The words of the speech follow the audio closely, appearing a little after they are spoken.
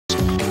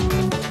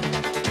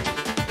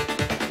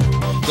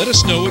Let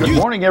us know what Good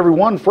morning,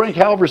 everyone. Frank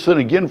Halvorson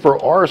again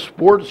for our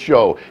sports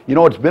show. You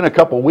know, it's been a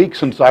couple weeks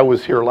since I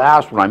was here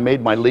last when I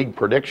made my league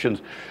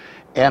predictions,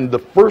 and the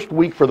first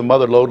week for the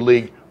Mother Lode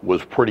League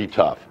was pretty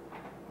tough.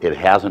 It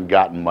hasn't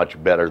gotten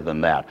much better than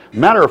that.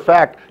 Matter of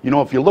fact, you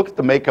know, if you look at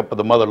the makeup of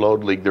the Mother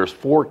Lode League, there's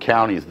 4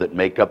 counties that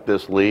make up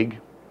this league.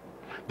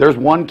 There's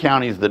 1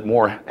 counties that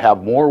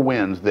have more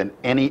wins than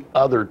any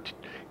other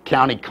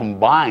county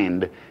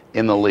combined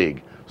in the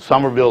league.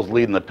 Somerville's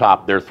leading the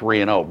top. They're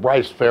 3-0.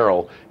 Bryce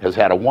Farrell has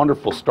had a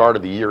wonderful start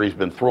of the year. He's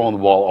been throwing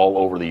the ball all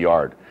over the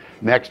yard.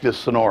 Next is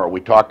Sonora. We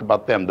talked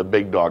about them, the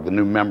big dog, the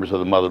new members of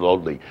the Mother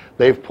Lode League.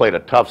 They've played a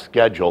tough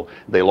schedule.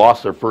 They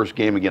lost their first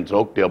game against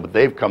Oakdale, but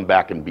they've come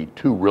back and beat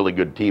 2 really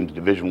good teams,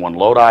 Division I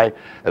Lodi,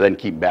 and then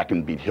came back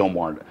and beat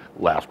Hillmore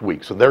last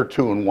week. So they're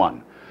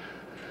 2-1.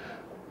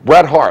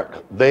 Bret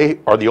Harte, they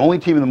are the only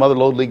team in the Mother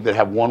Lode League that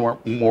have 1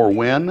 more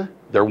win.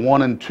 They're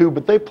 1-2,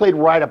 but they played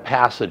rite of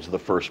passage the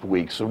first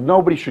week, so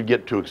nobody should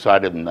get too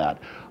excited in that.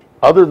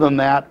 Other than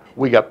that,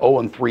 we got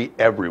 0-3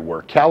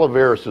 everywhere.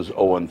 Calaveras is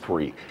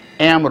 0-3.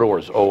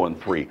 Amador's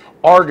 0-3.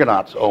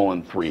 Argonaut's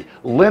 0-3.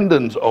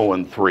 Linden's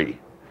 0-3.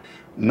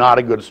 Not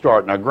a good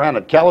start. Now,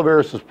 granted,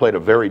 Calaveras has played a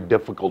very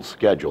difficult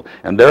schedule,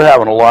 and they're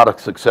having a lot of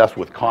success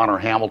with Connor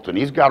Hamilton.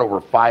 He's got over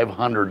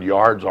 500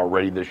 yards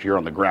already this year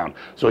on the ground,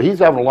 so he's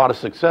having a lot of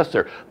success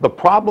there. The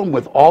problem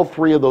with all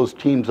 3 of those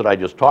teams that I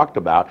just talked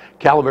about,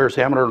 Calaveras,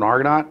 Amador, and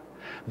Argonaut,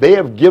 they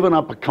have given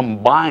up a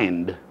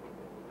combined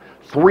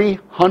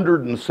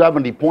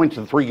 370 points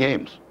in 3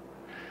 games.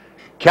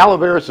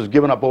 Calaveras has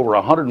given up over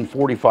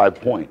 145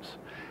 points.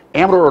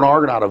 Amador and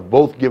Argonaut have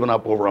both given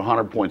up over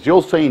 100 points. The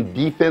old saying,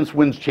 defense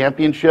wins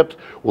championships.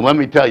 Well, let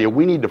me tell you,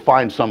 we need to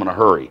find some in a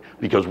hurry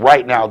because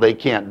right now they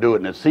can't do it.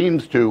 And it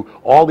seems to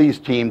all these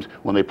teams,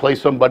 when they play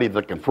somebody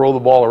that can throw the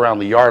ball around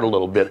the yard a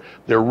little bit,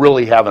 they're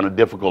really having a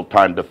difficult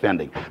time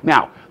defending.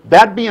 Now,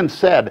 that being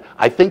said,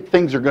 I think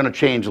things are going to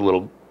change a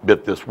little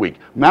bit this week.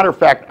 Matter of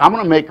fact, I'm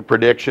going to make a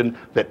prediction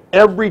that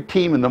every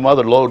team in the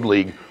Mother Lode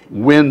League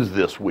wins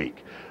this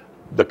week.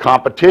 The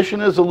competition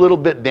is a little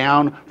bit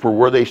down for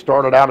where they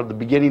started out at the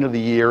beginning of the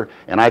year,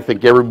 and I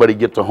think everybody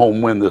gets a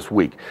home win this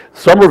week.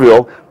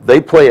 Somerville,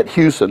 they play at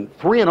Houston,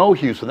 3-0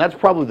 Houston. That's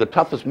probably the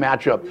toughest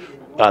matchup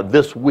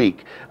this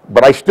week,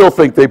 but I still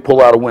think they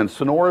pull out a win.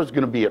 Sonora is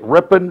going to be at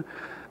Ripon.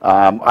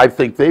 I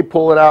think they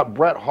pull it out.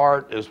 Bret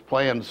Harte is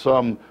playing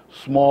some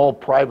small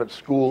private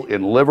school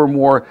in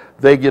Livermore.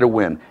 They get a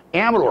win.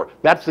 Amador,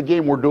 that's the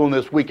game we're doing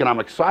this week, and I'm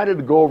excited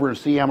to go over and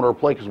see Amador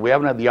play because we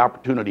haven't had the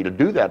opportunity to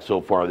do that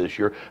so far this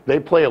year. They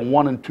play a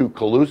 1-2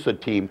 Colusa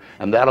team,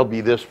 and that'll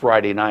be this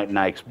Friday night, and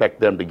I expect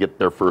them to get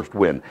their first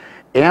win.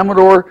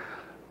 Amador,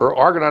 or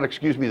Argonaut,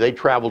 excuse me, they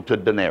travel to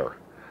Denair.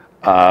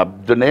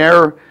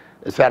 Denair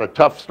has had a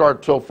tough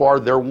start so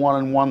far. They're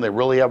 1-1. They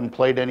really haven't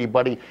played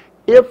anybody.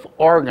 If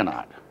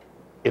Argonaut,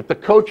 if the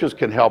coaches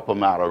can help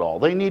them out at all,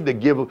 they need to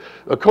give,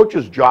 a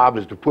coach's job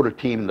is to put a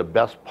team in the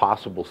best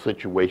possible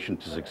situation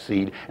to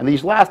succeed. And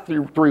these last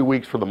three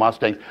weeks for the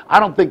Mustangs, I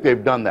don't think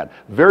they've done that.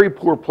 Very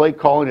poor play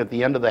calling at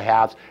the end of the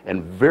halves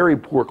and very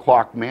poor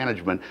clock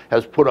management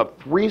has put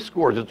up 3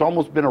 scores. It's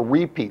almost been a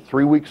repeat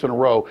 3 weeks in a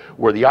row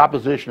where the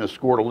opposition has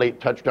scored a late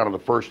touchdown in the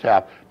first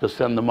half to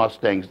send the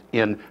Mustangs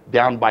in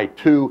down by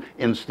 2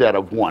 instead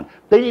of 1.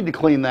 They need to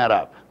clean that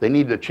up. They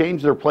need to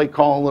change their play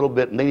call a little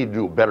bit, and they need to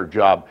do a better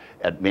job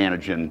at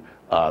managing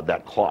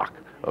that clock,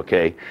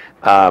 okay?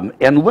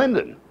 And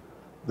Linden,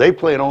 they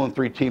play an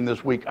 0-3 team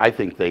this week. I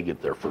think they get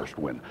their first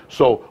win.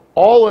 So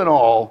all in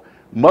all,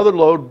 Mother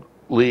Lode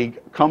League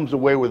comes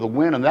away with a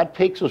win, and that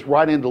takes us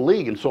right into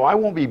league. And so I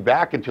won't be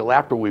back until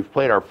after we've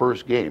played our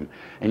first game.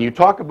 And you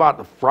talk about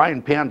the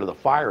frying pan to the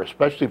fire,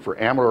 especially for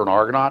Amador and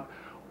Argonaut.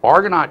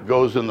 Argonaut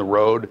goes in the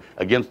road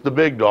against the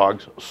big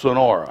dogs,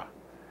 Sonora.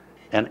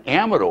 And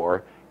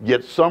Amador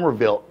gets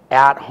Somerville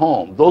at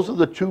home. Those are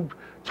the 2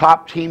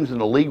 top teams in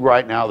the league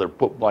right now. They're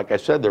like I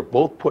said, they're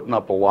both putting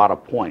up a lot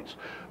of points.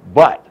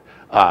 But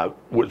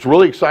it's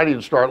really exciting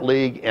to start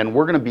league, and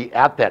we're going to be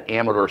at that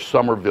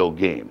Amador-Somerville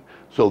game.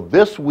 So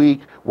this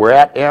week, we're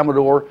at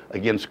Amador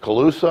against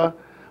Colusa.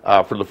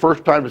 For the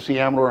first time to see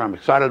Amador, I'm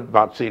excited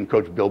about seeing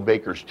Coach Bill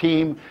Baker's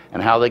team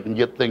and how they can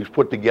get things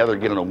put together,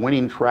 get on a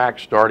winning track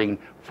starting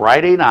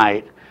Friday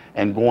night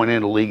and going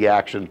into league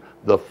action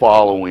the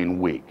following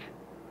week.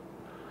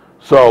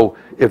 So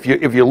if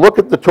you look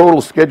at the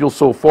total schedule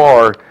so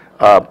far,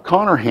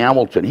 Connor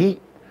Hamilton,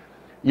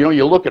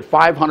 you look at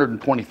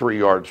 523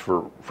 yards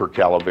for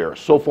Calaveras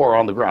so far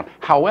on the ground.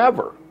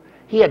 However,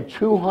 he had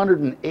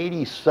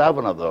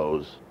 287 of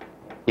those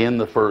in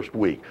the first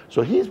week.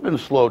 So he's been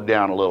slowed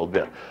down a little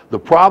bit. The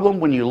problem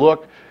when you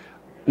look,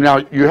 now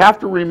you have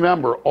to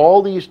remember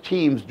all these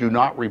teams do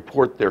not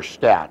report their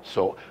stats.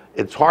 So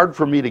it's hard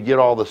for me to get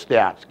all the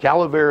stats.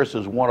 Calaveras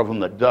is one of them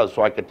that does,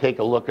 so I could take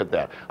a look at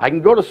that. I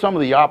can go to some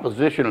of the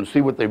opposition and see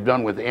what they've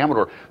done with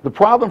Amador. The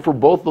problem for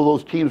both of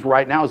those teams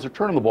right now is they're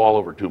turning the ball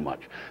over too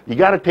much. You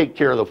got to take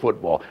care of the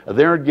football.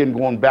 There again,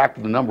 going back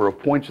to the number of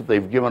points that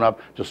they've given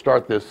up to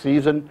start this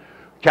season,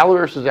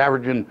 Calaveras is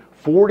averaging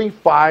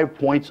 45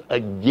 points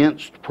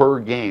against per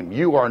game.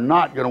 You are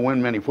not going to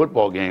win many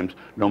football games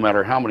no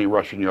matter how many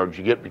rushing yards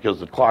you get, because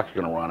the clock's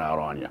going to run out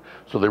on you.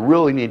 So they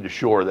really need to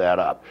shore that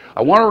up.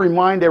 I want to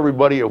remind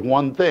everybody of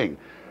one thing.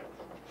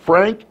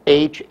 Frank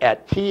H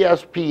at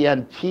TSPNTV.com.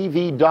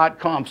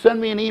 Send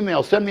me an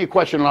email, send me a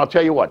question, and I'll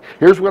tell you what.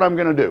 Here's what I'm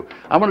going to do.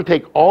 I'm going to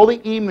take all the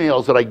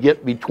emails that I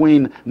get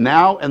between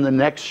now and the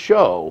next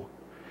show,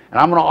 and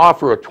I'm going to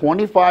offer a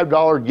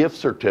 $25 gift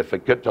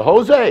certificate to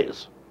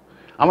Jose's.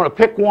 I'm going to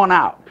pick one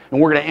out,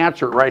 and we're going to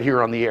answer it right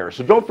here on the air.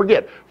 So don't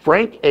forget,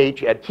 Frank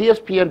H at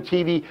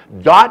TSPNTV.com.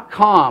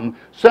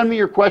 Send me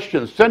your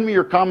questions, send me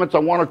your comments. I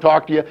want to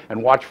talk to you,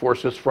 and watch for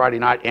us this Friday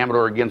night,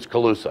 Amador against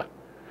Colusa.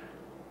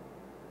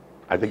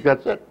 I think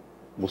that's it.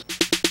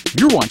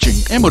 You're watching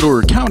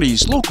Amador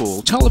County's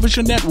local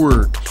television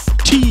network,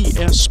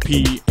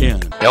 TSPN.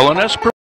 LNS